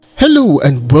Hello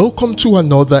and welcome to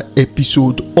another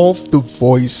episode of the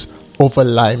Voice of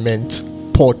Alignment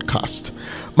podcast.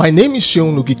 My name is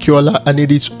Seun Ogikiola and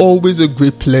it is always a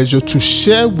great pleasure to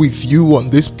share with you on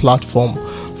this platform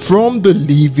from the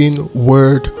living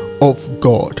Word of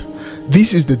God.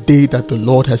 This is the day that the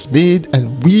Lord has made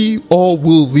and we all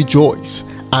will rejoice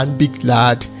and be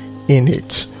glad in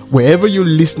it. Wherever you're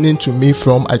listening to me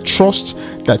from, I trust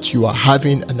that you are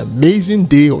having an amazing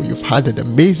day, or you've had an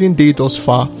amazing day thus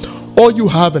far, or you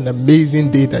have an amazing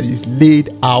day that is laid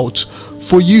out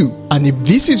for you. And if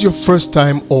this is your first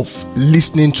time of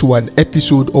listening to an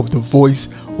episode of the Voice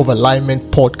of Alignment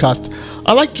podcast,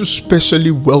 I'd like to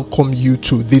specially welcome you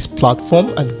to this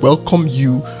platform and welcome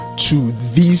you to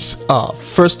this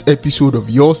first episode of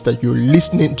yours that you're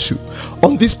listening to.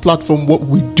 On this platform, what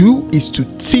we do is to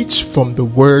teach from the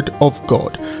Word of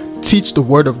God. Teach the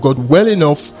Word of God well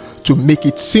enough to make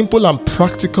it simple and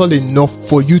practical enough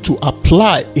for you to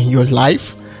apply in your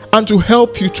life and to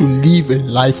help you to live a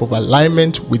life of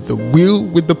alignment with the will,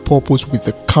 with the purpose, with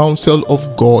the counsel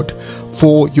of God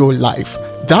for your life.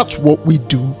 That's what we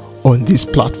do on this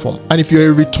platform. And if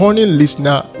you're a returning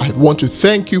listener, I want to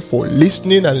thank you for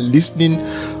listening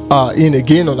in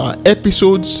again on our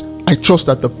episodes. I trust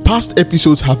that the past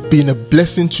episodes have been a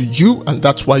blessing to you, and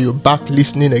that's why you're back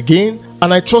listening again.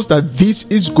 And I trust that this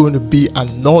is going to be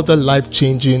another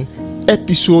life-changing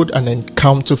episode and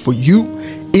encounter for you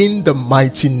in the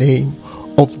mighty name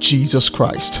of Jesus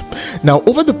Christ. Now,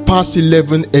 over the past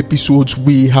 11 episodes,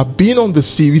 we have been on the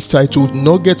series titled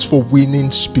Nuggets for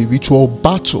Winning Spiritual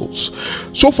Battles.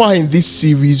 So far in this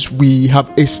series, we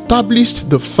have established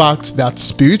the fact that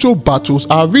spiritual battles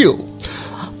are real.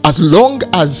 As long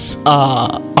as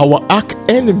our arch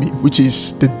enemy, which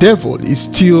is the devil, is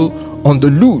still on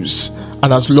the loose,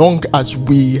 and as long as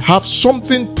we have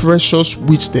something precious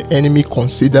which the enemy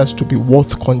considers to be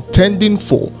worth contending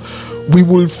for, we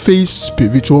will face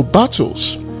spiritual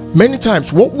battles. Many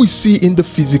times what we see in the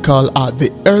physical are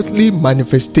the earthly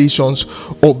manifestations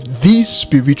of these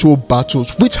spiritual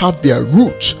battles which have their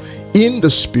roots in the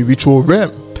spiritual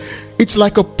realm. It's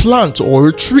like a plant or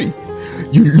a tree.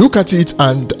 You look at it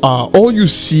and all you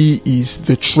see is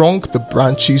the trunk, the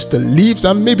branches, the leaves,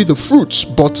 and maybe the fruits.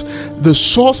 But the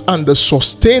source and the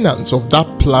sustenance of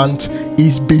that plant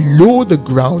is below the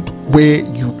ground where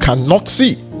you cannot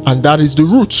see. And that is the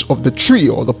roots of the tree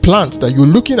or the plant that you're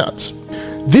looking at.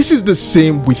 This is the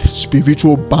same with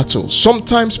spiritual battles.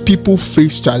 Sometimes people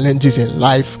face challenges in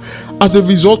life as a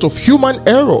result of human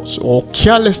errors or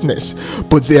carelessness.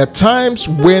 But there are times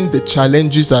when the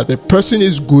challenges that the person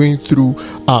is going through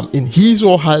in his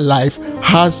or her life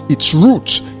has its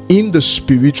roots in the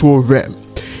spiritual realm.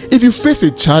 If you face a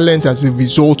challenge as a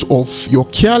result of your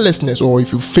carelessness, or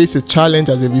if you face a challenge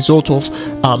as a result of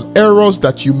errors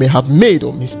that you may have made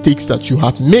or mistakes that you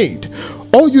have made,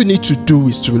 all you need to do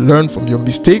is to learn from your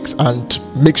mistakes and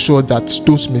make sure that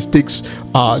those mistakes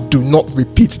do not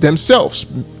repeat themselves.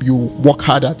 You work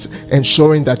hard at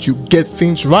ensuring that you get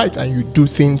things right and you do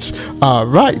things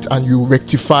right and you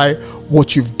rectify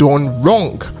what you've done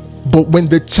wrong. But when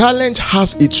the challenge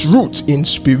has its roots in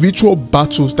spiritual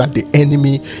battles that the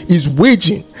enemy is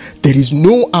waging, there is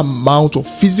no amount of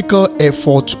physical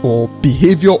effort or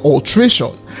behavior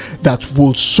alteration that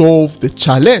will solve the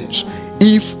challenge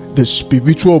if the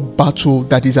spiritual battle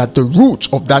that is at the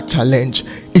root of that challenge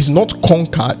is not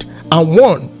conquered and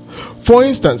won. For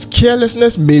instance,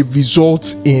 carelessness may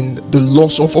result in the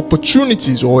loss of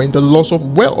opportunities or in the loss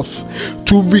of wealth.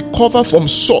 To recover from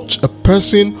such, a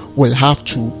person will have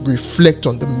to reflect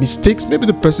on the mistakes. Maybe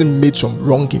the person made some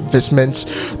wrong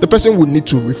investments. The person will need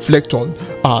to reflect on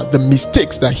the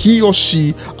mistakes that he or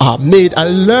she made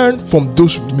and learn from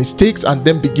those mistakes, and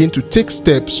then begin to take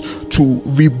steps to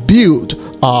rebuild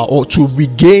or to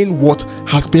regain what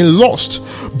has been lost.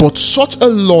 But such a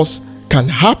loss can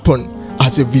happen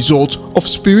as a result of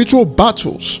spiritual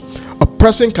battles. A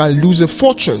person can lose a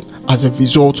fortune as a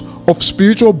result of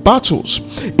spiritual battles.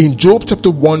 In Job chapter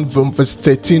 1 verse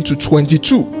 13 to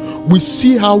 22, we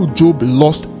see how Job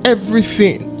lost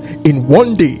everything in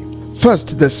one day.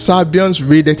 First, the Sabeans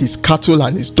raided his cattle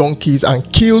and his donkeys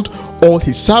and killed all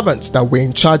his servants that were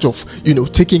in charge of,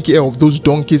 taking care of those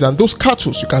donkeys and those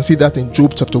cattle. You can see that in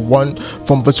Job chapter 1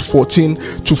 from verse 14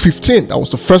 to 15. That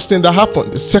was the first thing that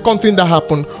happened. The second thing that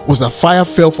happened was that fire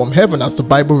fell from heaven, as the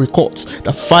Bible records.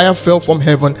 The fire fell from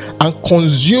heaven and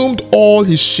consumed all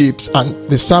his sheep and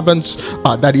the servants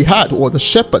that he had, or the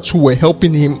shepherds who were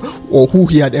helping him or who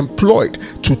he had employed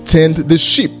to tend the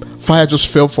sheep. Fire just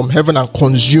fell from heaven and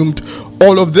consumed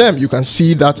all of them. You can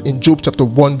see that in Job chapter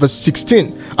 1 verse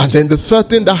 16. And then the third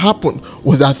thing that happened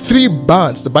was that 3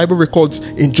 bands, the Bible records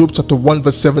in Job chapter 1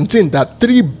 verse 17, that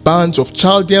 3 bands of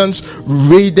Chaldeans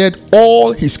raided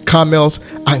all his camels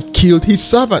and killed his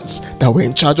servants that were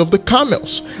in charge of the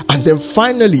camels. And then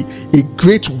finally a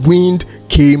great wind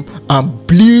came and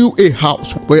blew a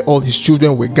house where all his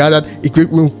children were gathered. A great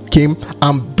wind came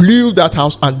and blew that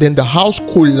house, and then the house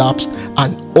collapsed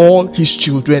and all his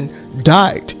children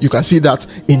died. You can see that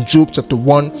in Job chapter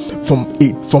 1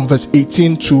 from verse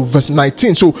 18 to verse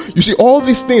 19. So you see, all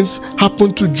these things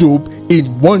happened to Job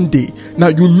in one day. Now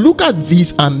you look at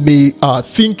these and may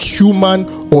think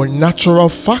human or natural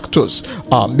factors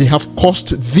may have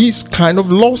caused these kind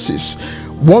of losses.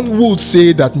 One would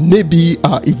say that maybe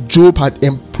if Job had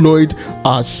employed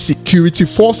security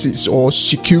forces or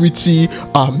security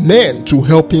men to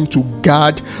help him to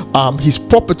guard his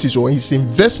properties or his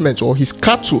investments or his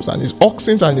cattle and his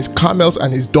oxen and his camels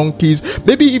and his donkeys,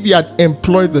 maybe if he had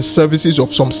employed the services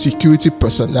of some security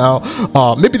personnel,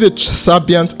 maybe the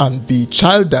Sabians and the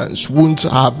Chaldeans wouldn't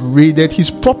have raided his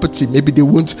property. Maybe they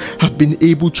wouldn't have been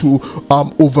able to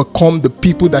overcome the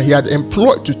people that he had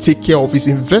employed to take care of his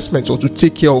investments or to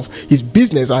take care of his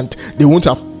business, and they won't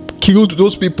have killed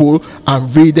those people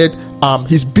and raided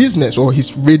his business or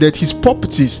raided his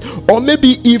properties. Or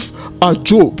maybe if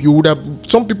Job,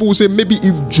 some people will say maybe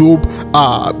if Job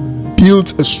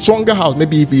built a stronger house,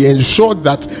 maybe if he ensured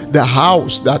that the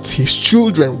house that his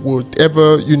children would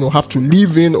ever have to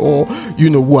live in or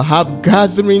will have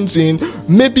gatherings in,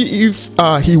 maybe if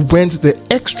he went the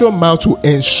extra mile to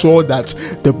ensure that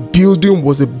the building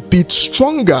was a bit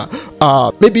stronger,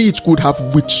 maybe it could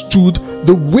have withstood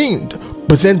the wind.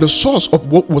 But then the source of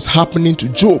what was happening to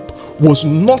Job was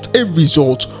not a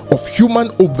result of human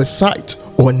oversight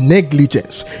or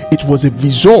negligence. It was a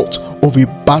result of a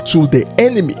battle the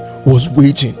enemy was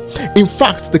waging. In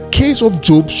fact, the case of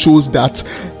Job shows that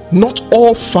not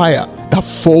all fire that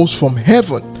falls from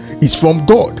heaven is from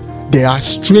God. There are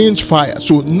strange fires.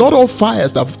 So not all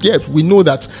fires that, we know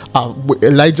that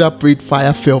Elijah prayed,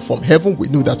 fire fell from heaven. We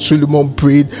know that Solomon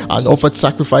prayed and offered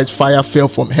sacrifice, fire fell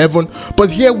from heaven.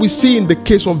 But here we see in the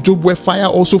case of Job where fire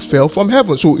also fell from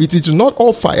heaven. So it is not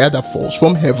all fire that falls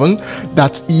from heaven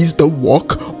that is the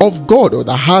work of God or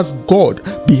that has God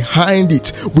behind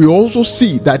it. We also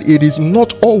see that it is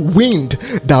not all wind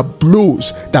that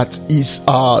blows that is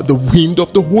the wind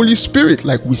of the Holy Spirit,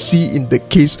 like we see in the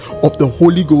case of the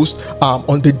Holy Ghost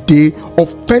on the day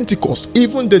of Pentecost.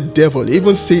 Even the devil,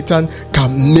 even Satan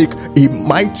can make a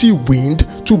mighty wind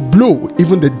to blow.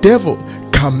 Even the devil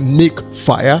can make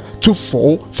fire to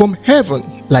fall from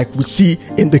heaven, like we see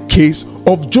in the case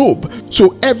of Job.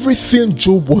 So everything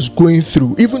Job was going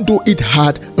through, even though it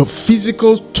had a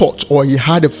physical touch or it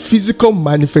had a physical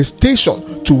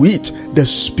manifestation to it, the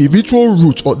spiritual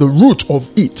root or the root of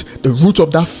it, the root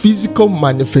of that physical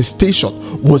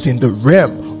manifestation was in the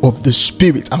realm of the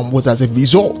spirit and was as a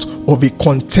result of a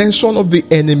contention of the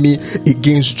enemy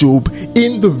against Job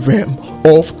in the realm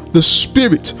of the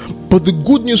spirit. But the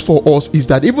good news for us is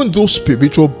that even though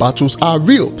spiritual battles are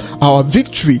real, our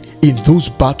victory in those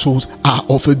battles are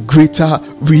of a greater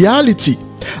reality.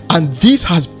 And this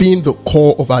has been the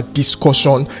core of our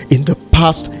discussion in the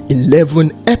past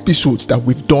 11 episodes that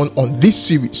we've done on this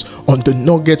series on the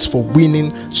nuggets for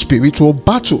winning spiritual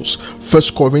battles. 1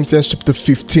 Corinthians chapter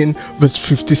 15 verse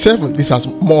 57. This has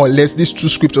more or less these two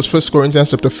scriptures, 1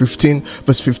 Corinthians chapter 15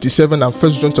 verse 57 and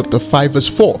 1 John chapter 5 verse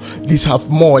 4. These have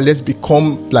more or less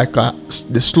become like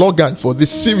the slogan for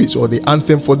this series or the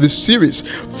anthem for this series.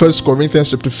 1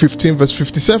 Corinthians chapter 15 verse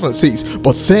 57 says,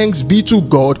 "But thanks be to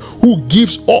God who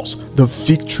gives us the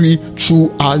victory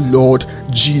through our Lord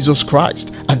Jesus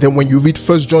Christ." And then when you read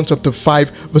 1 John chapter 5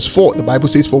 verse 4, the Bible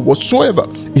says, "For whatsoever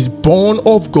is born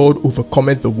of God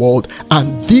overcometh the world,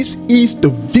 and this is the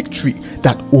victory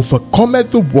that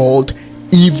overcometh the world,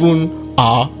 even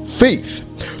our faith."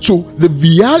 So the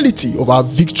reality of our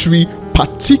victory,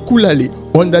 particularly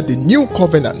under the new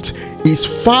covenant, is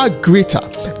far greater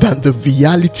than the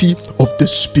reality of the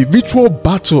spiritual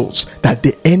battles that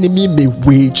the enemy may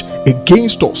wage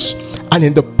against us. And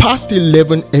in the past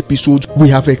 11 episodes, we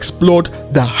have explored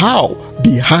the how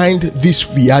behind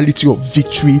this reality of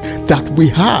victory that we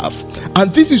have.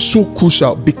 And this is so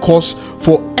crucial because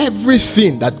for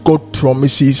everything that God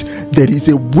promises, there is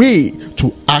a way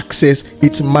to access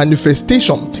its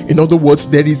manifestation. In other words,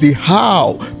 there is a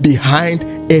how behind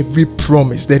every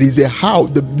promise. There is a how,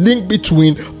 the link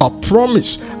between a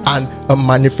promise and a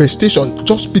manifestation.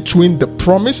 Just between the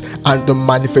promise and the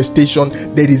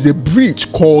manifestation, there is a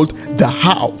bridge called the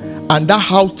how. And that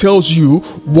how tells you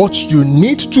what you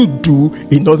need to do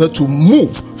in order to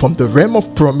move from the realm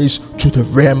of promise to the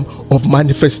realm of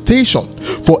manifestation.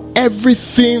 For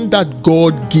everything that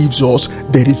God gives us,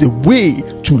 there is a way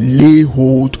to lay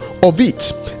hold of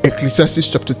it. Ecclesiastes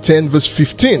chapter 10 verse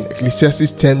 15.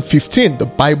 Ecclesiastes 10:15. The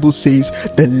Bible says,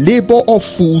 the labor of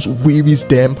fools wearies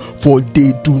them, for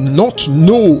they do not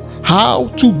know how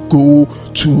to go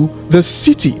to the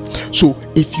city. So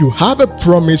if you have a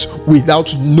promise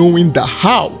without knowing the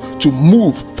how to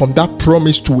move from that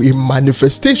promise to a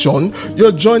manifestation,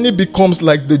 your journey becomes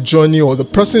like the journey, or the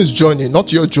person's journey,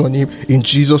 not your journey in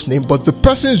Jesus' name, but the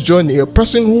person's journey. A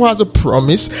person who has a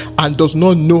promise and does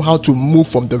not know how to move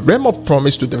from the realm of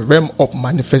promise to the realm of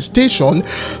manifestation,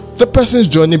 the person's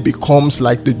journey becomes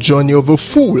like the journey of a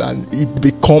fool, and it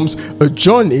becomes a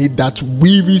journey that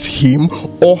wearies him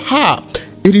or her.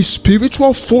 It is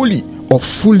spiritual folly or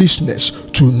foolishness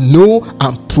to know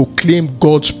and proclaim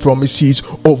God's promises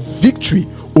of victory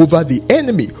over the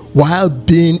enemy while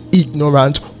being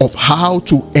ignorant of how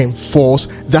to enforce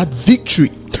that victory.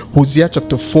 Hosea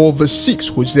chapter 4 verse 6.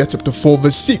 Hosea chapter 4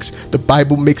 verse 6. The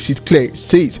Bible makes it clear. It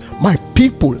says, my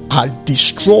people are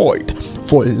destroyed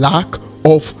for lack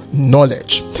of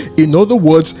knowledge. In other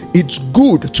words, it's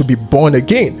good to be born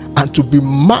again and to be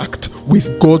marked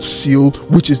with God's seal,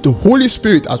 which is the Holy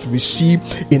Spirit, as we see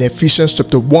in Ephesians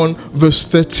chapter 1 verse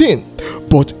 13.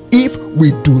 But if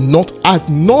we do not add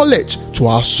knowledge to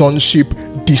our sonship,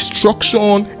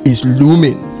 destruction is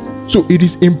looming. So it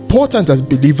is important as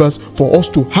believers for us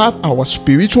to have our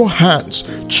spiritual hands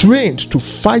trained to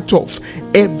fight off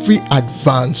every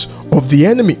advance of the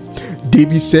enemy.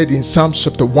 David said in Psalms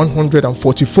chapter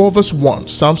 144 verse 1,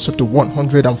 Psalms chapter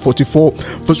 144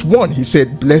 verse 1, he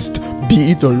said, blessed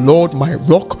be the Lord my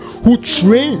rock, who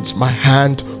trains my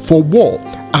hand for war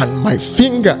and my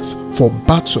fingers for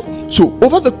battle. So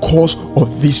over the course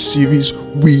of this series,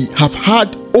 we have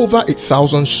had over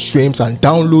 1,000 streams and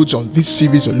downloads on this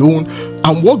series alone.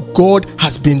 And what God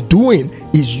has been doing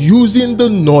is using the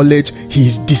knowledge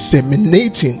He's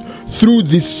disseminating through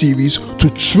this series to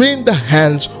train the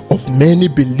hands of many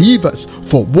believers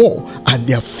for war and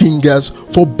their fingers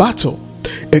for battle.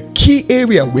 A key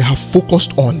area we have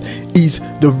focused on is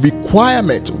the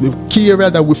requirement. The key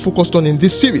area that we focused on in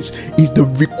this series is the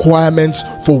requirements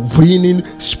for winning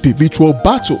spiritual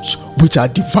battles, which are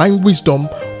divine wisdom,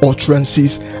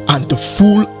 utterances, and the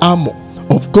full armor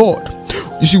of God.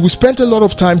 You see, we spent a lot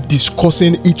of time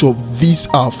discussing each of these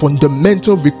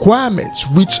fundamental requirements,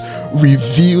 which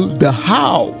reveal the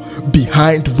how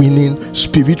behind winning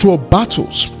spiritual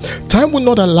battles. Time will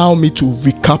not allow me to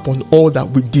recap on all that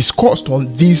we discussed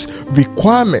on these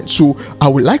requirements, so I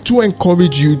would like to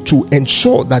encourage you to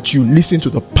ensure that you listen to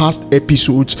the past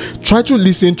episodes. Try to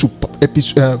listen to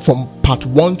from part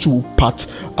 1 to part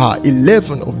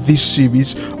 11 of this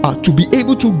series to be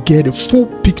able to get a full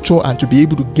picture and to be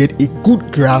able to get a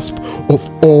good grasp of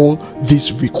all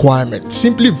these requirements.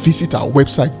 Simply visit our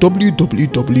website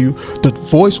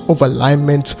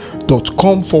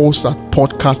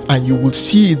www.voiceofalignment.com/podcast and you will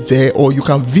see it there, or you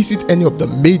can visit any of the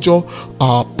major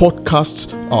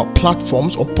podcast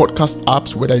platforms or podcast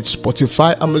apps, whether it's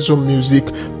Spotify, Amazon Music,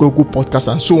 Google Podcasts,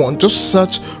 and so on. Just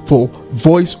search for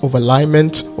Voice of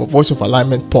Alignment or Voice of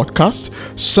Alignment podcast.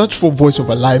 Search for Voice of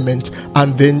Alignment,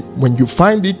 and then when you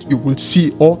find it, you will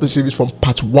see all the series from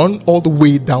part 1 all the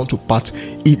way down to part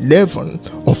 11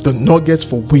 of the nuggets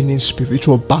for winning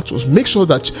spiritual battles. Make sure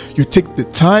that you take the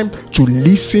time to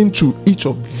listen to each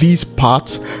of these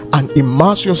parts and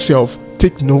immerse yourself,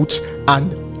 take notes,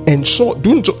 and ensure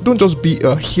don't just be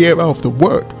a hearer of the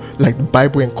word like the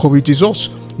Bible encourages us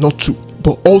not to,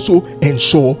 but also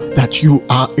ensure that you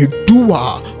are a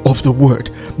doer of the word.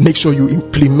 Make sure you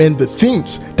implement the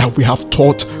things that we have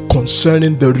taught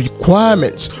concerning the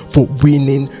requirements for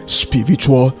winning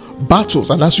spiritual battles.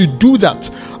 And as you do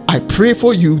that, I pray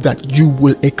for you that you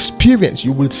will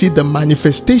see the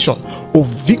manifestation of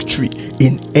victory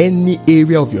in any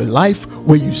area of your life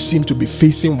where you seem to be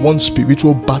facing one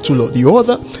spiritual battle or the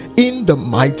other, in the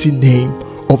mighty name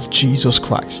of Jesus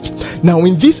Christ. Now,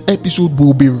 in this episode,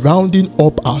 we'll be rounding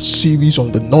up our series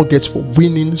on the nuggets for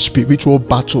winning spiritual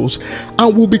battles,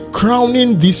 and we'll be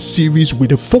crowning this series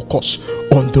with a focus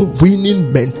on the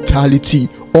winning mentality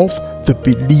of the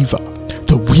believer.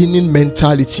 The winning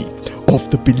mentality of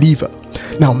the believer.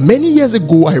 Now, many years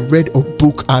ago, I read a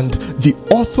book, and the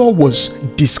author was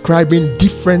describing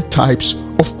different types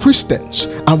of Christians.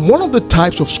 And one of the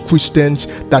types of Christians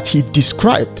that he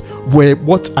described were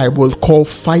what I will call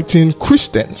fighting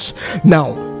Christians.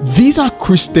 Now, these are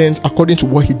Christians, according to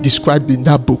what he described in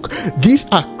that book. These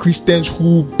are Christians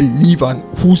who believe and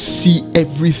who see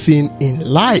everything in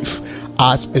life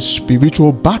as a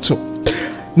spiritual battle.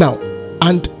 Now,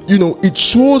 and it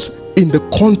shows in the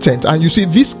content, and you see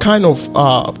this kind of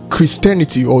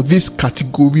Christianity, or this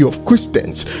category of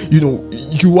Christians,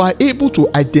 you are able to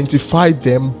identify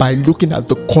them by looking at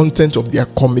the content of their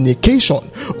communication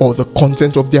or the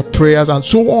content of their prayers and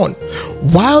so on.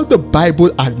 While the Bible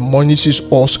admonishes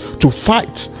us to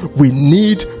fight, we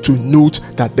need to note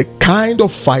that the kind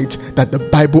of fight that the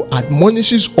Bible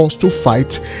admonishes us to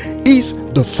fight is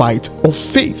the fight of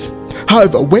faith.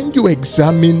 However, when you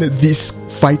examine these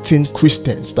fighting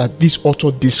Christians that this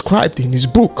author described in his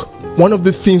book, one of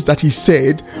the things that he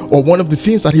said, or one of the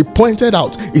things that he pointed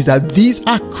out, is that these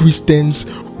are Christians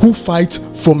who fight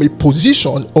from a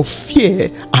position of fear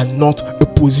and not a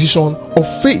position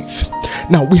of faith.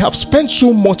 Now, we have spent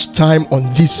so much time on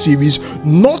this series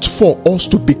not for us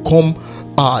to become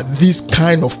these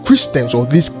kind of Christians, or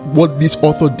what this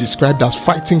author described as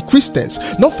fighting Christians,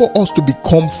 not for us to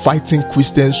become fighting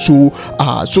Christians so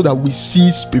that we see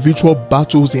spiritual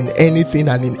battles in anything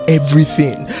and in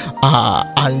everything,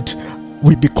 and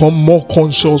we become more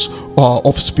conscious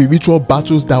of spiritual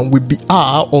battles than we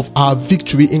are of our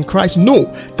victory in Christ. No,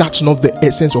 that's not the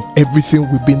essence of everything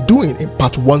we've been doing in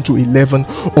part 1 to 11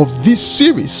 of this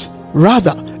series.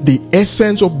 Rather, the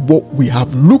essence of what we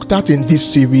have looked at in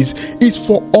this series is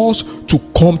for us to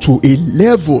come to a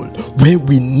level where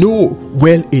we know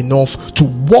well enough to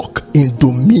walk in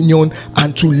dominion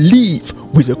and to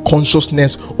live with the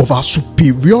consciousness of our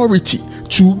superiority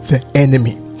to the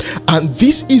enemy. And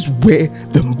this is where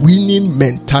the winning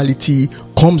mentality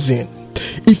comes in.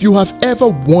 If you have ever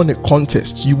won a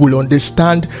contest, you will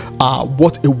understand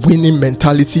what a winning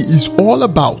mentality is all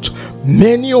about.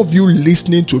 Many of you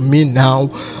listening to me now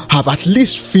have at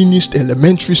least finished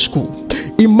elementary school.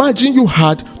 Imagine you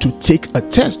had to take a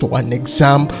test or an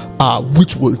exam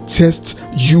which will test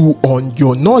you on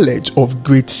your knowledge of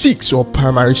grade 6 or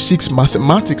primary 6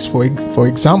 mathematics, for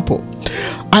example.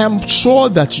 I am sure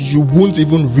that you won't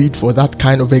even read for that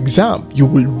kind of exam. You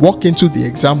will walk into the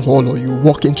exam hall, or you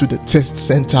walk into the test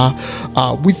center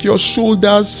with your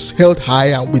shoulders held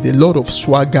high and with a lot of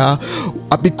swagger,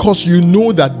 because you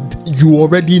know that you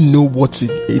already know what's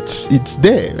it's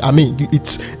there. I mean,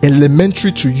 it's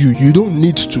elementary to you. You don't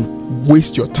need to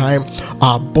waste your time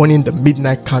burning the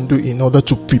midnight candle in order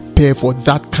to prepare for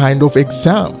that kind of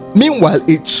exam. Meanwhile,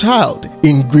 a child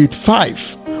in grade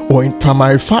 5 or in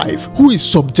primary 5 who is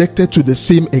subjected to the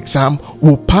same exam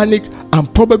will panic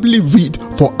and probably read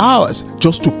for hours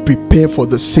just to prepare for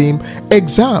the same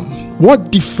exam.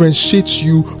 What differentiates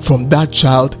you from that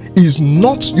child is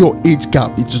not your age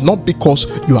gap. It's not because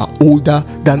you are older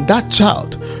than that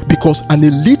child. Because an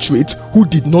illiterate who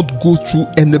did not go through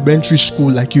elementary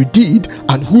school like you did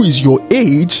and who is your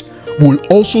age will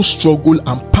also struggle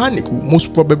and panic, will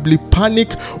most probably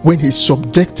panic when he's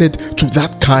subjected to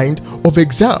that kind of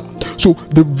exam. So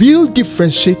the real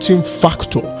differentiating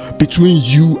factor between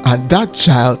you and that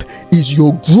child is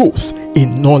your growth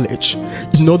in knowledge.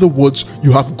 In other words,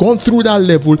 you have gone through that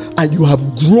level and you have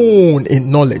grown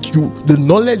in knowledge. The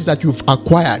knowledge that you've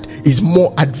acquired is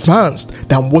more advanced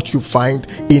than what you find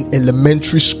in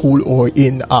elementary school or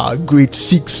in grade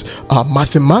 6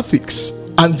 mathematics.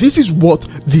 And this is what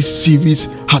this series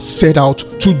has set out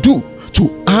to do,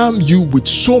 to arm you with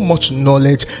so much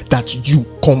knowledge that you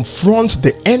confront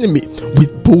the enemy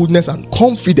with boldness and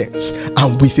confidence,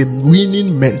 and with a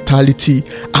winning mentality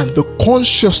and the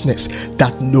consciousness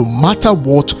that no matter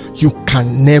what, you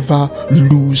can never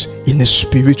lose in a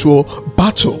spiritual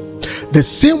battle. The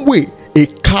same way a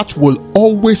cat will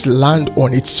always land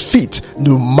on its feet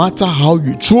no matter how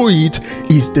you throw it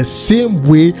is the same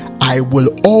way I will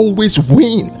always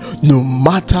win no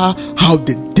matter how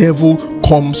the devil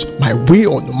comes my way,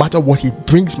 or no matter what he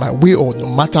brings my way, or no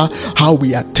matter how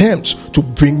he attempts to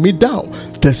bring me down.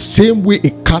 The same way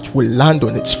a cat will land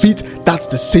on its feet, that's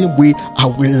the same way I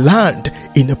will land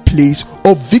in a place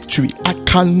of victory. I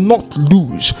cannot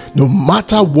lose no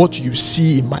matter what you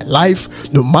see in my life,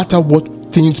 no matter what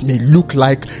things may look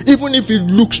like. Even if it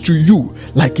looks to you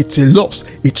like it's a loss,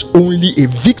 it's only a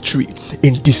victory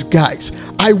in disguise.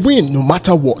 I win no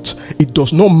matter what. It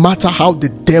does not matter how the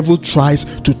devil tries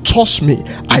to toss me,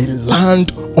 I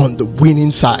land on the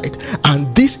winning side.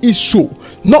 And this is so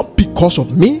not because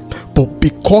of me, but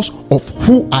because of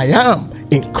who I am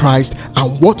in Christ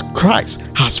and what Christ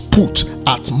has put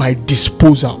at my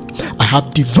disposal. I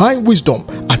have divine wisdom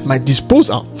at my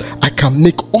disposal. I can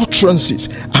make utterances,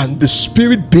 and the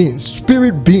spirit beings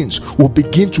will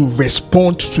begin to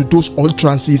respond to those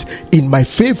utterances in my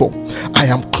favor. I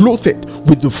am clothed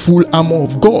with the full armor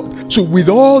of God. So with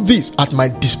all this at my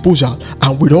disposal,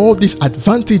 and with all these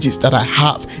advantages that I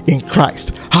have in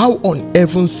Christ, how on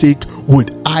heaven's sake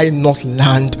would I not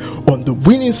land on the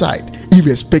winning side,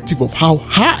 irrespective of how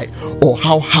high or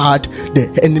how hard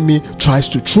the enemy tries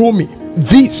to throw me?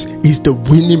 This is the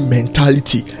winning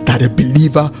mentality that a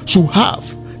believer should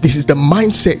have. This is the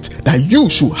mindset that you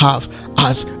should have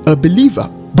as a believer.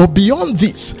 But beyond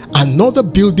this, another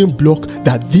building block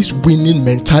that this winning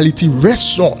mentality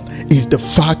rests on is the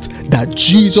fact that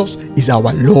Jesus is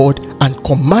our Lord and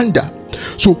Commander.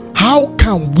 So how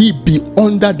can we be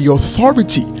under the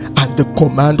authority and the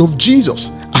command of Jesus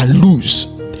and lose?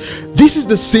 This is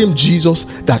the same Jesus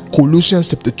that Colossians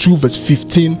chapter 2 verse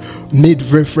 15 made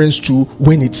reference to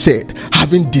when it said,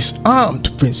 having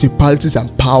disarmed principalities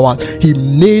and power, he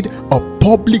made a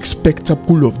public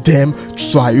spectacle of them,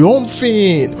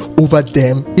 triumphing over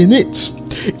them in it.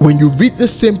 When you read the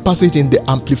same passage in the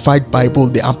Amplified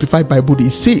Bible,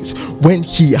 it says, when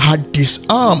he had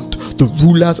disarmed the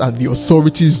rulers and the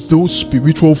authorities, those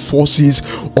spiritual forces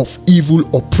of evil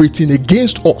operating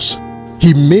against us,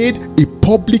 he made a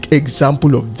public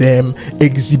example of them,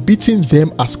 exhibiting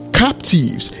them as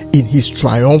captives in his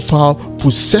triumphal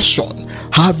procession,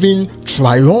 having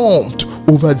triumphed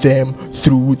over them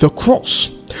through the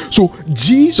cross. So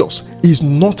Jesus is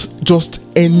not just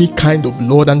any kind of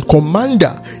Lord and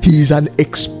Commander. He is an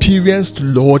experienced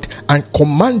Lord and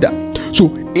Commander.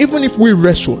 So even if we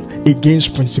wrestle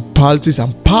against principalities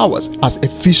and powers, as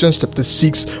Ephesians chapter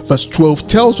 6 verse 12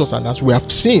 tells us, and as we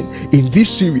have seen in this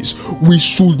series, we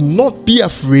should not be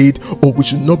afraid or we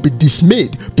should not be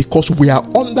dismayed, because we are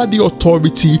under the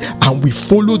authority and we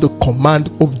follow the command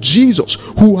of Jesus,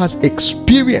 who has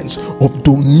experience of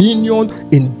dominion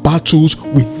in battles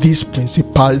with these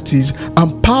principalities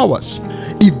and powers.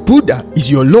 If Buddha is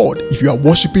your Lord, if you are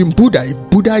worshiping Buddha, if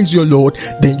Buddha is your Lord,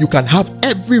 then you can have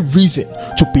every reason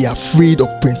to be afraid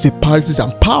of principalities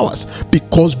and powers,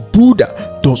 because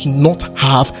Buddha does not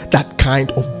have that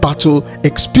kind of battle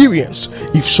experience.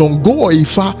 If Shango or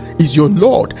Ifa is your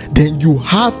Lord, then you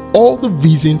have all the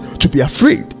reason to be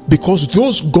afraid, because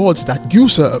those gods that you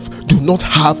serve do not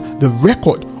have the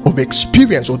record of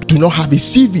experience, or do not have a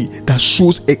CV that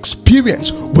shows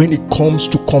experience when it comes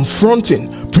to confronting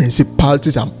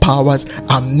principalities and powers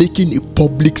and making a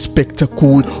public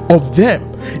spectacle of them.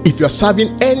 If you are serving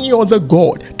any other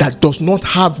god that does not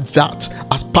have that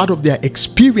as part of their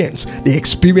experience, the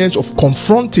experience of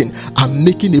confronting and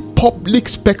making a public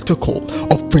spectacle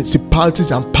of principalities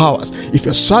and powers, if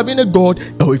you're serving a god,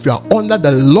 or if you are under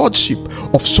the lordship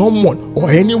of someone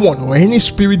or anyone or any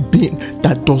spirit being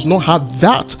that does not have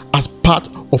that as part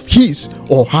of his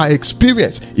or her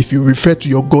experience, if you refer to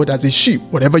your God as a sheep,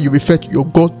 whatever you refer to your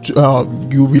God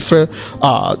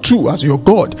to as your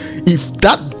God, if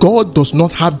that God does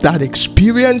not have that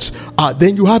experience,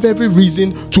 then you have every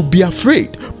reason to be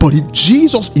afraid. But if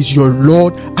Jesus is your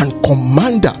Lord and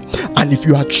Commander, and if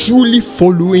you are truly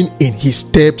following in his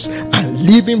steps and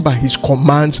living by his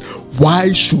commands,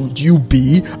 why should you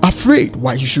be afraid?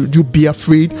 Why should you be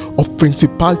afraid of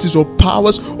principalities or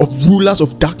powers, of rulers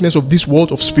of darkness of this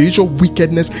world, of spiritual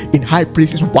wickedness in high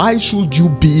places? Why should you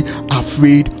be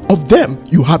afraid of them?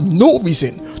 You have no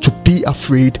reason to be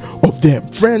afraid of them.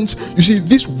 Friends, you see,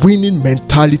 this winning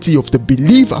mentality of the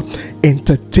believer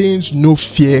entertains no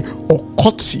fear or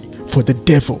courtesy for the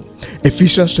devil.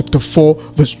 Ephesians chapter 4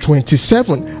 verse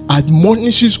 27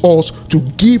 admonishes us to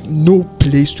give no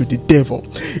place to the devil.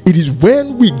 It is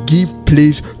when we give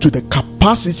place to the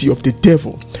capacity of the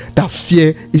devil that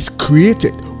fear is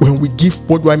created. When we give,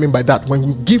 what do I mean by that? When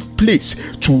we give place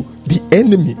to the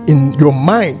enemy in your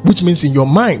mind, which means in your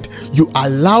mind, you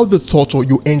allow the thoughts, or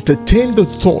you entertain the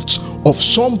thoughts of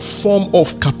some form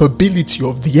of capability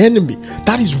of the enemy,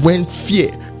 that is when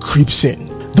fear creeps in.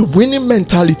 The winning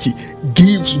mentality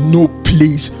gives no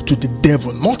place to the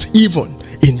devil, not even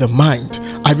in the mind.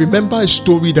 I remember a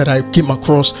story that I came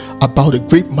across about a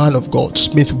great man of God,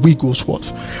 Smith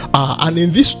Wigglesworth. And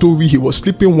in this story, he was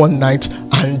sleeping one night,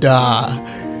 and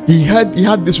he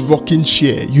had this rocking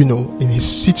chair, in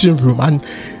his sitting room, and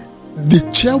the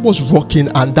chair was rocking,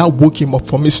 and that woke him up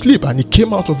from his sleep, and he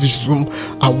came out of his room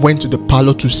and went to the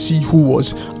parlor to see who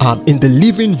was in the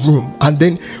living room. And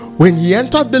then when he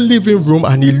entered the living room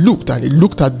and he looked at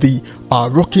the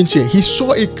rocking chair, he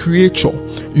saw a creature.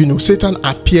 Satan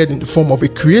appeared in the form of a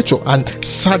creature and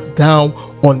sat down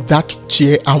on that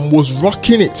chair and was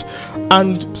rocking it.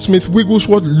 And Smith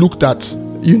Wigglesworth looked at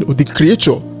the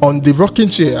creature on the rocking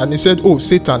chair and he said, "Oh,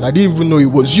 Satan, I didn't even know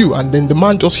it was you." And then the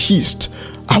man just hissed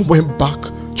and went back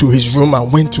to his room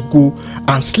and went to go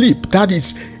and sleep. That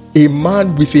is a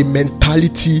man with a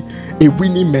mentality, a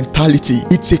winning mentality.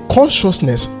 It's a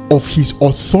consciousness of his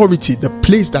authority, the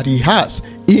place that he has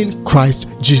in Christ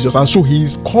Jesus. And so he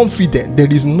is confident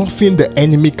there is nothing the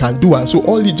enemy can do. And so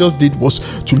all he just did was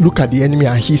to look at the enemy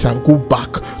and hiss and go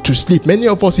back to sleep. Many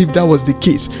of us, if that was the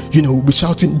case, we'll be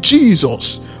shouting,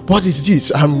 "Jesus, what is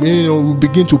this?" And we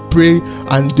begin to pray,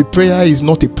 and the prayer is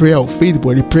not a prayer of faith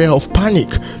but a prayer of panic.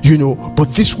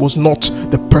 But this was not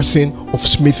the person of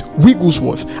Smith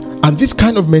Wigglesworth. And this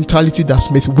kind of mentality that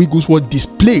Smith Wigglesworth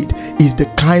displayed is the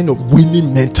kind of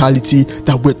winning mentality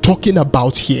that we're talking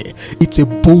about here. It's a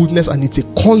boldness and it's a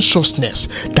consciousness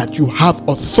that you have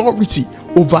authority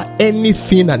over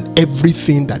anything and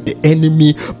everything that the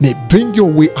enemy may bring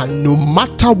your way, and no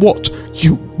matter what,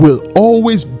 you will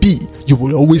always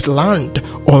land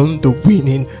on the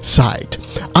winning side.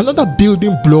 Another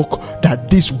building block that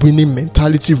this winning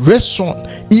mentality rests on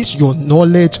is your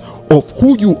knowledge of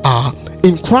who you are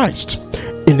in Christ.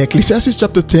 In Ecclesiastes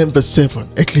chapter 10 verse 7,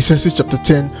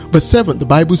 the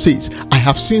Bible says, "I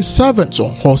have seen servants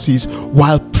on horses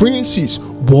while princes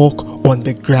walk on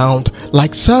the ground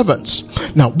like servants."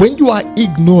 Now, when you are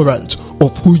ignorant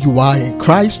of who you are in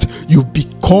Christ, you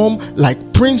become like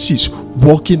princes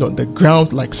walking on the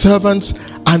ground like servants,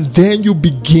 and then you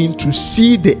begin to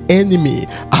see the enemy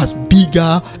as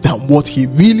bigger than what he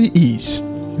really is.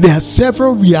 There are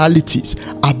several realities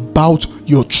about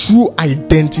your true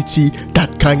identity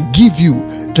that can give you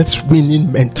this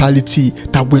winning mentality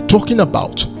that we're talking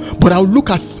about. But I'll look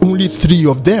at only 3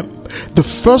 of them. The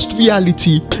first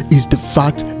reality is the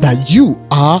fact that you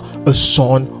are a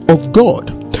son of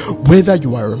God. Whether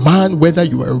you are a man, whether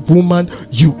you are a woman,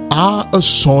 you are a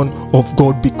son of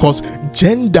God, because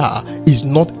gender is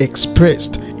not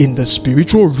expressed in the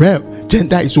spiritual realm.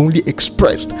 Gender is only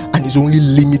expressed and is only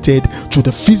limited to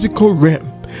the physical realm.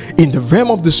 In the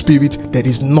realm of the spirit, there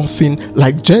is nothing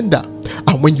like gender.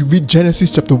 And when you read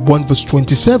Genesis chapter 1 verse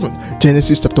 27,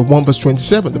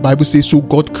 the Bible says, "So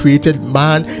God created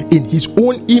man in his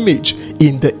own image.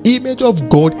 In the image of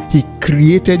God, he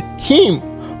created him.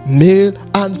 Male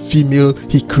and female,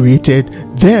 he created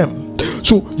them."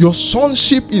 So your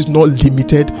sonship is not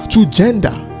limited to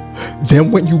gender.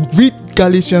 Then when you read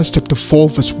Galatians chapter 4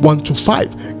 verse 1 to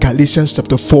 5,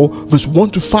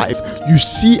 you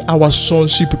see our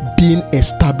sonship being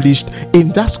established in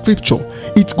that scripture.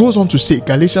 It goes on to say,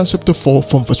 Galatians chapter 4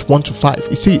 from verse 1 to 5,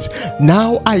 it says,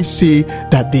 "Now I say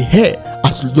that the heir,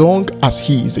 as long as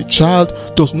he is a child,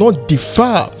 does not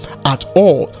differ at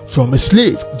all from a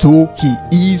slave, though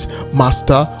he is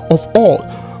master of all."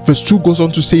 Verse 2 goes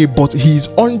on to say, "But he is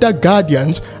under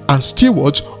guardians and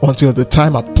stewards until the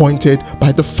time appointed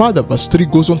by the Father." Verse 3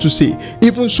 goes on to say,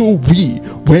 "Even so we,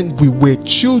 when we were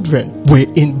children, were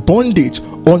in bondage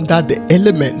under the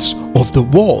elements of the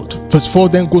world." Verse 4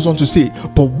 then goes on to say,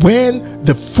 "But when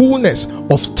the fullness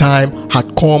of time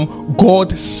had come,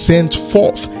 God sent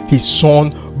forth his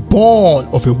son, born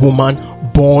of a woman,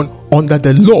 born under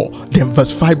the law." Then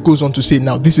verse 5 goes on to say,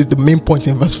 now this is the main point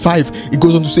in verse 5, it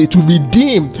goes on to say, "To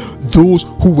redeem those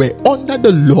who were under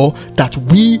the law, that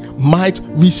we might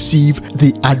receive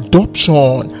the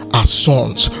adoption as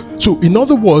sons." So in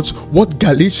other words, what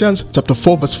Galatians chapter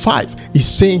 4 verse 5 is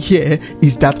saying here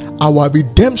is that our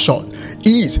redemption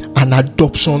is an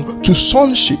adoption to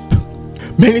sonship.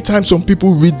 Many times some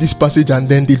people read this passage and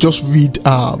then they just read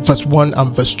verse 1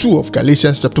 and verse 2 of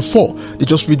Galatians chapter 4. They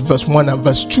just read verse 1 and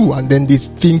verse 2, and then they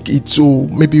think it's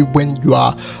maybe when you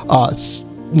are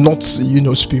not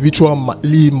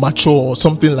spiritually mature or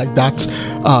something like that,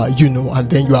 and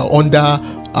then you are under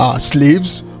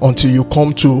slaves until you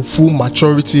come to full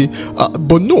maturity.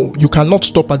 But no, you cannot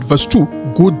stop at verse 2.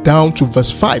 Go down to verse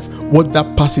 5. What that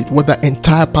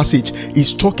entire passage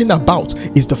is talking about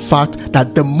is the fact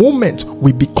that the moment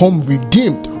we become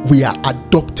redeemed, we are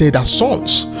adopted as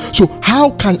sons. So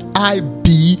how can I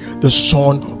be the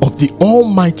son of the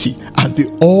Almighty and the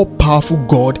all-powerful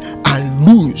God and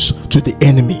lose to the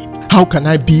enemy? How can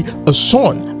I be a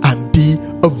son and be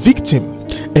a victim?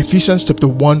 Ephesians chapter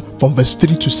 1 from verse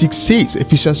 3 to 6 says, the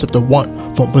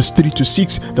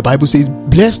Bible says,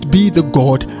 "Blessed be the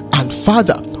God and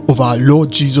Father of our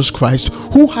Lord Jesus Christ,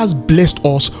 who has blessed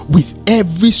us with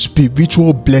every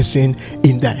spiritual blessing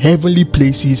in the heavenly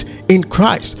places in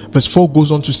Christ." Verse 4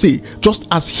 goes on to say, "Just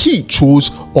as he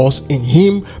chose us in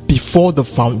him before the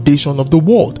foundation of the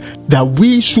world, that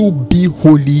we should be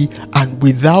holy and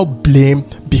without blame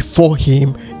before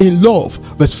him in love.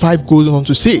 Verse 5 goes on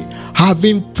to say,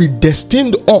 having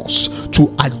predestined us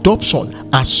to adoption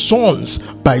as sons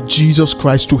by Jesus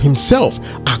Christ to himself,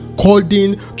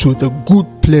 according to the good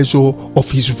pleasure of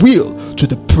his will, to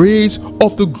the praise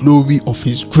of the glory of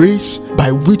his grace,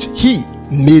 by which he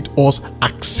made us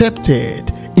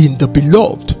accepted in the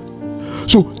beloved.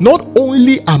 So not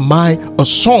only am I a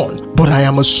son, but I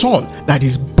am a son that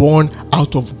is born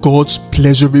out of God's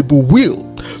pleasurable will.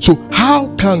 So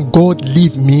how can God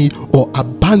leave me or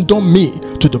abandon me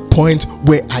to the point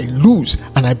where I lose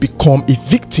and I become a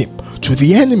victim to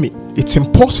the enemy? It's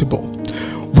impossible.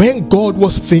 When God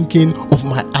was thinking of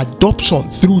my adoption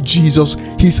through Jesus,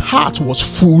 his heart was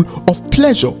full of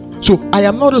pleasure. So I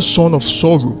am not a son of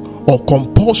sorrow or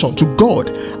compulsion to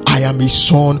God. I am a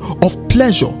son of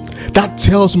pleasure. That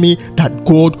tells me that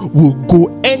God will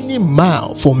go any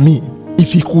mile for me.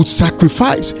 If he could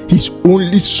sacrifice his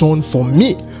only son for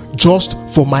me just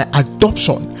for my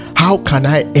adoption, how can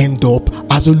I end up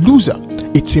as a loser?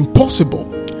 It's impossible.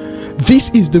 This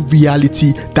is the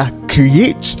reality that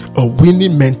creates a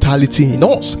winning mentality in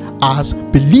us as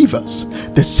believers.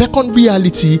 The second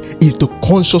reality is the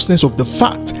consciousness of the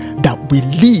fact that we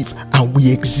live and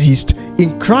we exist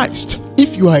in Christ.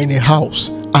 If you are in a house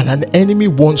and an enemy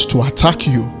wants to attack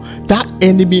you, that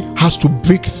enemy has to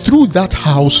break through that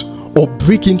house or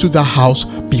break into the house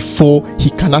before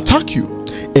he can attack you.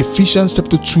 Ephesians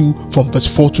chapter 2 from verse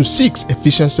 4 to 6.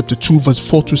 Ephesians chapter 2 verse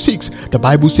 4 to 6. The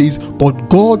Bible says, but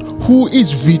God, who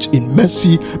is rich in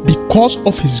mercy, because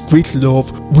of his great love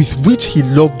with which he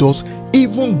loved us,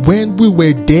 even when we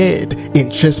were dead in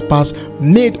trespass,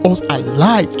 made us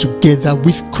alive together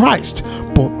with Christ.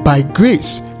 But by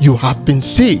grace you have been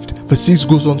saved. Verse 6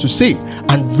 goes on to say,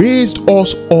 and raised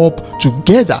us up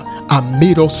together and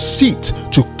made us sit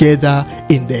together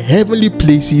in the heavenly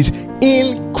places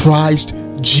in Christ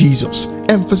Jesus.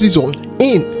 Emphasis on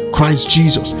in Christ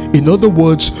Jesus. In other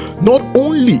words, not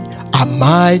only am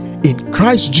I in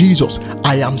Christ Jesus,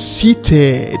 I am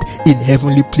seated in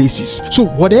heavenly places. So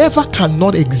whatever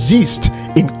cannot exist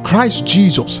in Christ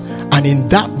Jesus and in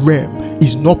that realm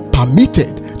is not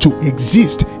permitted to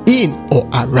exist in or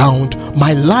around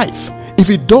my life. If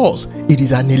it does, it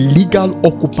is an illegal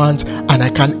occupant, and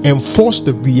I can enforce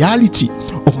the reality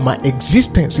of my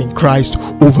existence in Christ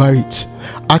over it.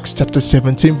 Acts chapter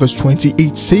 17 verse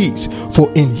 28 says,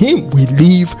 for in him we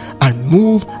live and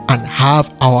move and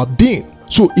have our being.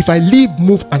 So if I live,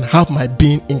 move and have my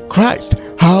being in Christ,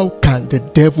 how can the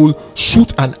devil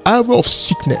shoot an arrow of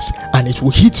sickness and it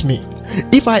will hit me?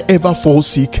 If I ever fall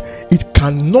sick, it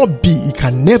can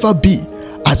never be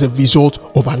as a result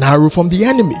of an arrow from the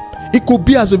enemy. It could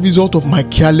be as a result of my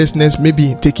carelessness,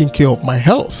 maybe in taking care of my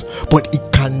health, but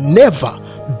it can never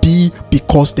be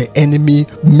because the enemy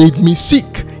made me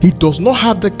sick. He does not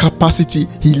have the capacity.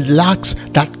 He lacks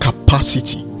that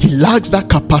capacity. He lacks that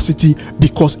capacity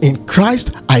because in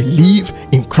Christ I live,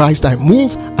 in Christ I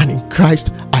move, and in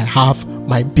Christ I have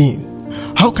my being.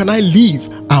 How can I live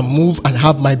and move and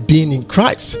have my being in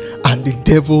Christ and the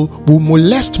devil will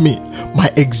molest me?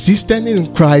 My existence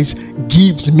in Christ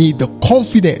gives me the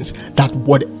confidence that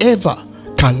whatever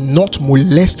cannot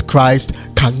molest Christ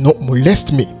cannot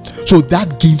molest me. So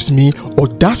that gives me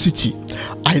audacity.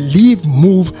 I live,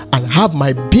 move, and have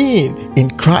my being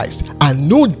in Christ, and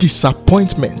no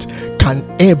disappointment can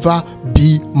ever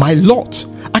be my lot.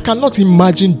 I cannot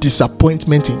imagine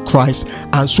disappointment in Christ,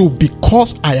 and so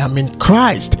because I am in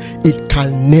Christ, it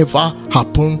can never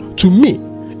happen to me.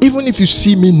 Even if you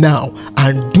see me now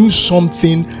and do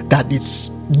something that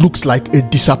looks like a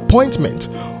disappointment,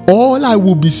 all I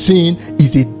will be seeing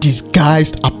is a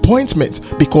disguised appointment,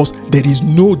 because there is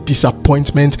no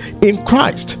disappointment in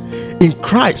Christ. In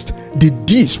Christ,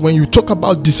 when you talk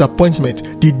about disappointment,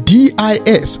 the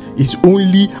DIS is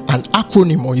only an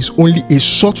acronym, or is only a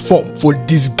short form for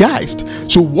disguised.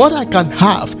 So what I can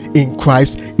have in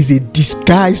Christ is a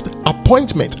disguised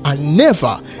appointment, and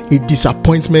never a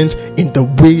disappointment in the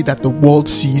way that the world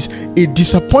sees a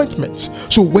disappointment.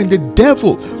 So when the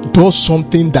devil does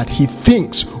something that he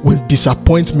thinks will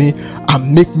disappoint me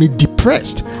and make me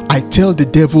depressed, I tell the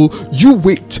devil, you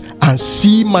wait and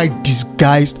see my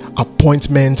disguised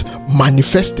appointment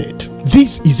manifested.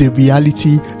 This is a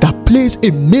reality that plays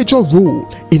a major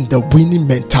role in the winning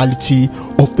mentality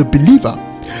of the believer.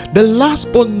 The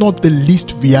last but not the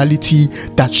least reality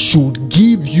that should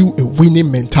give you a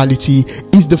winning mentality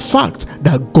is the fact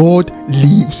that God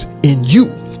lives in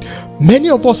you.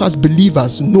 Many of us as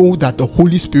believers know that the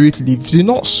Holy Spirit lives in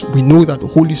us. We know that the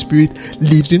Holy Spirit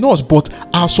lives in us, but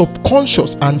our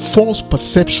subconscious and false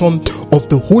perception of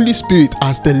the Holy Spirit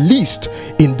as the least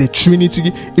in the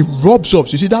Trinity, it robs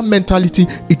us. You see that mentality,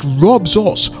 it robs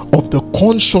us of the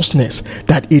consciousness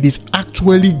that it is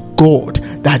actually God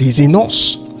that is in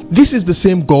us. This is the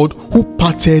same God who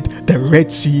parted the Red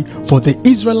Sea for the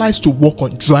Israelites to walk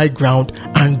on dry ground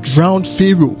and drown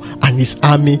Pharaoh and his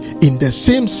army in the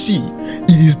same sea.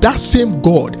 It is that same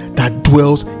God that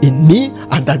dwells in me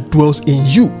and that dwells in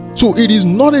you. So it is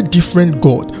not a different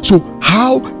God. So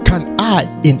how can I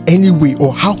in any way,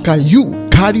 or how can you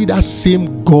carry that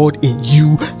same God in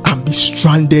you and be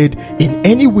stranded in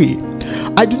any way?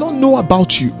 I do not know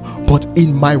about you, but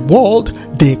in my world,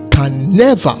 there can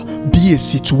never be a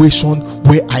situation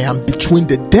where I am between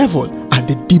the devil and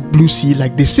the deep blue sea,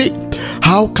 like they say.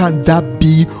 How can that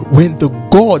be when the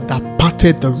God that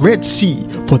parted the Red Sea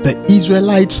for the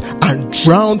Israelites and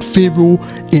drowned Pharaoh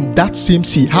in that same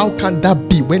sea, how can that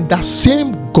be when that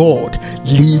same God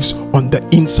lives on the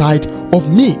inside of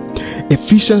me?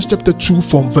 Ephesians chapter 2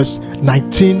 from verse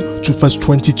 19 to verse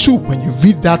 22. When you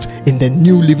read that in the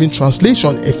New Living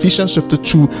Translation, Ephesians chapter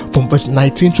 2 from verse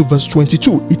 19 to verse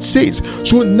 22, it says,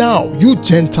 "So now you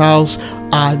Gentiles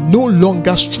are no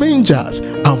longer strangers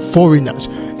and foreigners.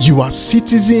 You are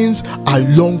citizens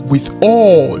along with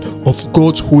all of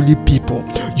God's holy people.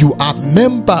 You are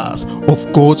members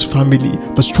of God's family."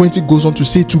 Verse 20 goes on to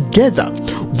say, "Together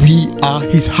we are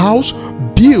his house,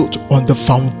 built on the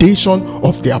foundation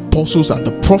of the apostles and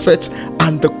the prophets,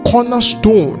 and the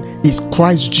cornerstone is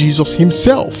Christ Jesus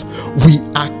himself. We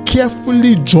are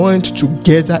carefully joined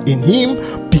together in him,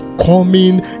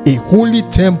 becoming a holy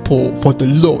temple for the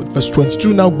Lord." Verse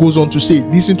 22 now goes on to say,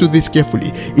 listen to this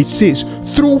carefully. It says,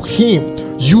 "Through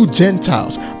him you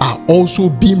Gentiles are also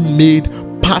being made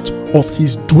part of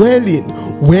his dwelling,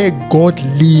 where God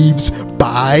lives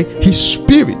by his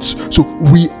Spirit." So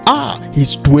we are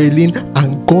his dwelling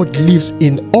and God lives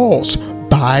in us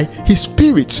by his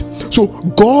Spirit. So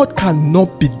God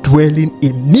cannot be dwelling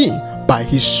in me by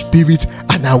his Spirit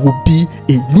and I will be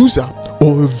a loser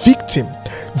or a victim.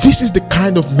 This is the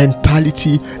kind of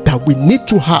mentality that we need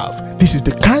to have. This is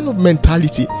the kind of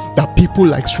mentality that people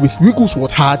like Sweet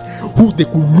Wigglesworth had, who they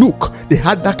could look. They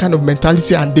had that kind of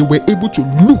mentality and they were able to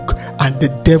look at the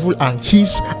devil and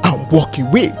hiss and walk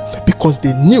away, because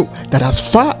they knew that as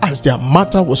far as their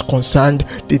matter was concerned,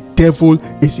 the devil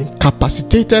is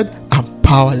incapacitated and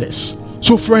powerless.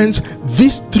 So friends,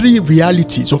 these three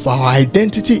realities of our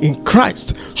identity in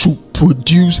Christ should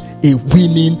produce a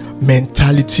winning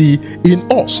mentality in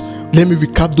us. Let me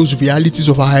recap those realities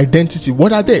of our identity.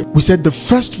 What are they? We said the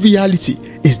first reality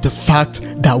is the fact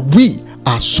that we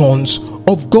are sons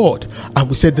of God. And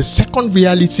we said the second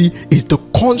reality is the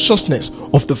consciousness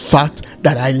of the fact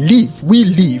that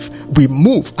we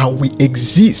move, and we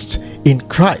exist in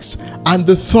Christ. And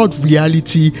the third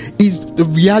reality is the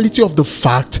reality of the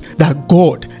fact that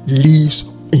God lives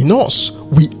in us.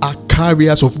 We are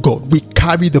carriers of God. We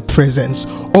carry the presence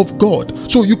of God.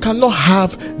 So you cannot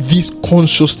have this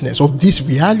consciousness of these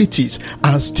realities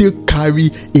and still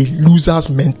carry a loser's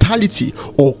mentality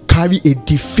or carry a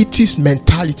defeatist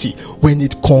mentality when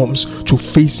it comes to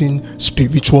facing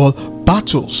spiritual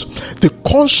battles. The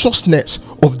consciousness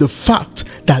of the fact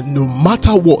that no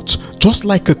matter what, just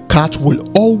like a cat will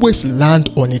always land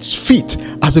on its feet,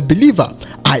 as a believer,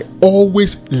 I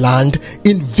always land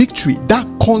in victory. That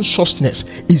consciousness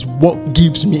is what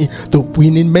gives me the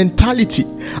winning mentality.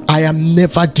 I am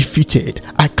never defeated.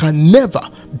 I can never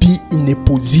be in a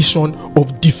position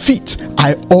of defeat.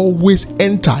 I always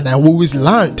enter and I always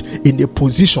land in a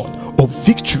position of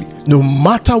victory. No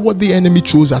matter what the enemy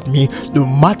throws at me, no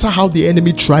matter how the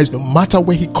enemy tries, no matter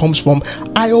where he comes from,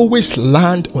 I always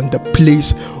land on the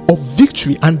place of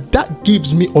victory. And that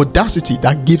gives me audacity,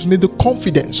 that gives me the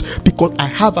confidence, because I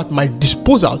have at my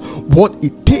disposal what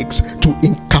it takes to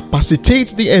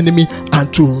incapacitate the enemy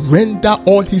and to render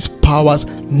all his powers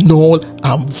null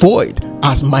and void,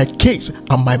 as my case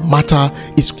and my matter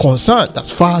is concerned. As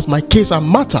far as my case and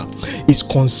matter is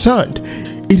concerned,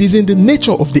 it is in the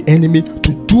nature of the enemy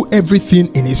to do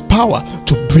everything in his power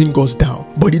to bring us down.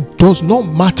 But it does not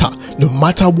matter. No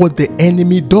matter what the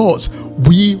enemy does,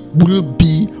 we will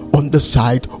be on the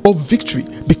side of victory,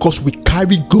 because we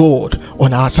carry God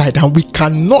on our side, and we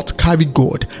cannot carry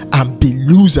God and be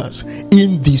losers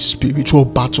in these spiritual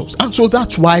battles. And so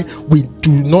that's why we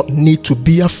do not need to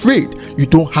be afraid. You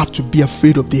don't have to be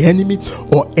afraid of the enemy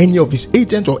or any of his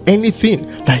agents or anything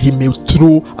that he may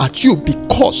throw at you,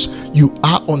 because you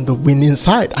are on the winning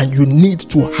side and you need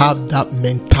to have that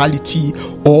mentality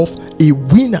of a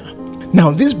winner.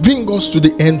 Now, this brings us to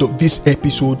the end of this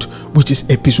episode, which is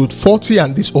episode 40,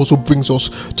 and this also brings us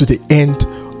to the end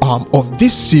of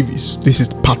this series. This is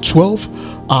part 12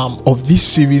 of this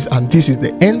series, and this is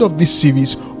the end of this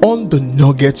series on the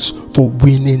nuggets for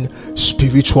winning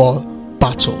spiritual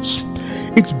battles.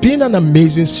 It's been an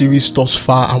amazing series thus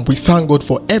far, and we thank God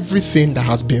for everything that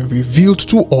has been revealed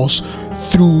to us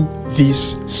through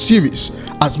this series.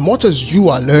 As much as you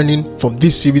are learning from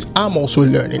this series, I'm also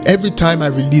learning. Every time I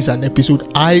release an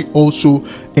episode, I also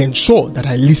ensure that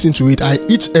I listen to it.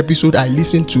 Each episode, I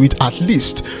listen to it at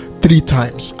least 3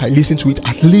 times. I listen to it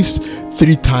at least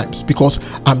 3 times because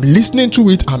I'm listening to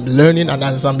it, I'm learning, and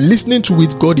as I'm listening to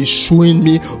it, God is showing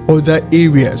me other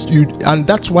areas. And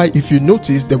that's why, if you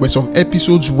notice, there were some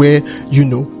episodes where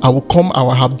I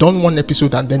will have done one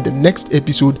episode, and then the next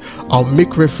episode I'll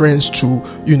make reference to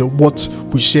what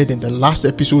we shared in the last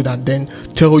episode, and then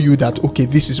tell you that okay,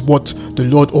 this is what the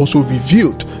Lord also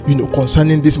revealed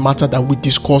concerning this matter that we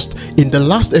discussed in the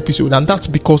last episode. And that's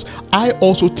because I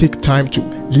also take time to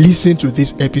listen to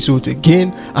this episode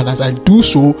again, and as I do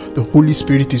so, the Holy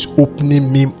Spirit is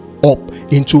opening me up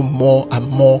into more and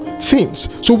more things.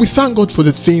 So we thank God for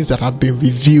the things that have been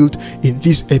revealed in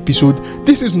this episode.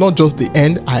 This is not just the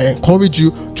end. I encourage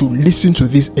you to listen to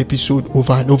this episode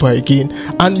over and over again,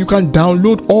 and you can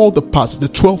download all the parts, the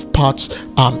 12 parts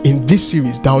in this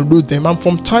series. Download them, and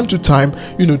from time to time,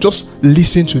 just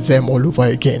listen to them all over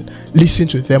again. Listen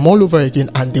to them all over again,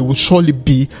 and they will surely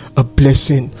be a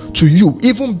blessing to you.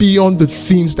 Even beyond the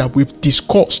things that we've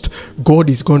discussed, God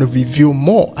is going to reveal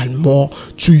more and more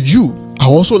to you. I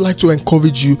also like to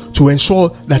encourage you to ensure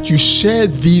that you share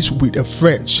these with a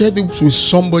friend. Share this with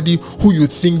somebody who you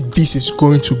think this is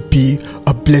going to be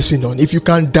a blessing on. If you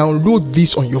can download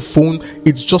this on your phone,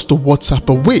 it's just a WhatsApp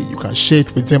away. You can share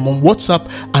it with them on WhatsApp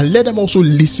and let them also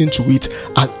listen to it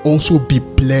and also be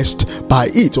blessed by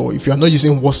it. Or if you are not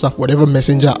using WhatsApp, whatever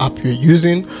messenger app you're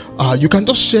using, you can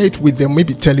just share it with them,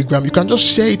 maybe Telegram. You can just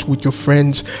share it with your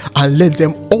friends and let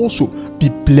them also be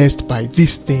blessed by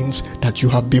these things that you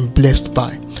have been blessed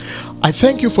by. I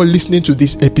thank you for listening to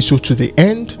this episode to the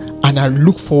end, and I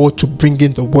look forward to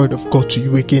bringing the word of God to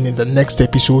you again in the next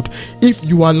episode. If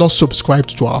you are not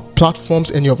subscribed to our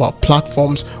platforms, any of our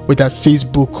platforms, whether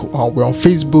Facebook, we're on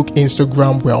Facebook,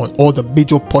 Instagram, we're on all the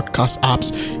major podcast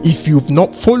apps. If you've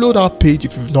not followed our page,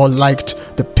 if you've not liked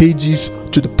the pages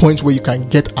to the point where you can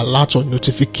get alerts or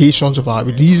notifications of our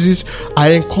releases,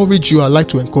 I'd like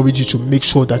to encourage you to make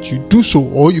sure that you do so.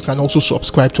 Or you can also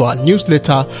subscribe to our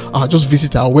newsletter. Just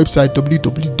visit our website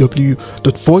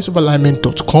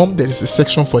www.voiceofalignment.com. There is a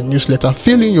section for newsletter.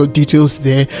 Fill in your details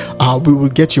there. We will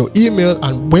get your email,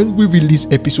 and when we release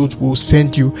episodes, we'll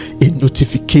send you a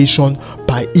notification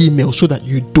by email so that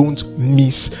you don't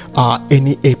miss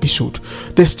any episode.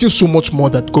 There's still so much more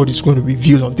that God is going to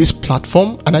reveal on this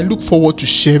platform, and I look forward to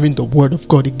sharing the word of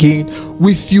God again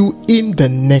with you in the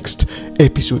next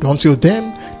episode. Until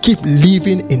then, keep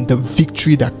living in the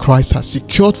victory that Christ has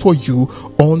secured for you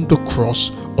on the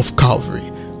cross of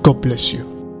Calvary. God bless you.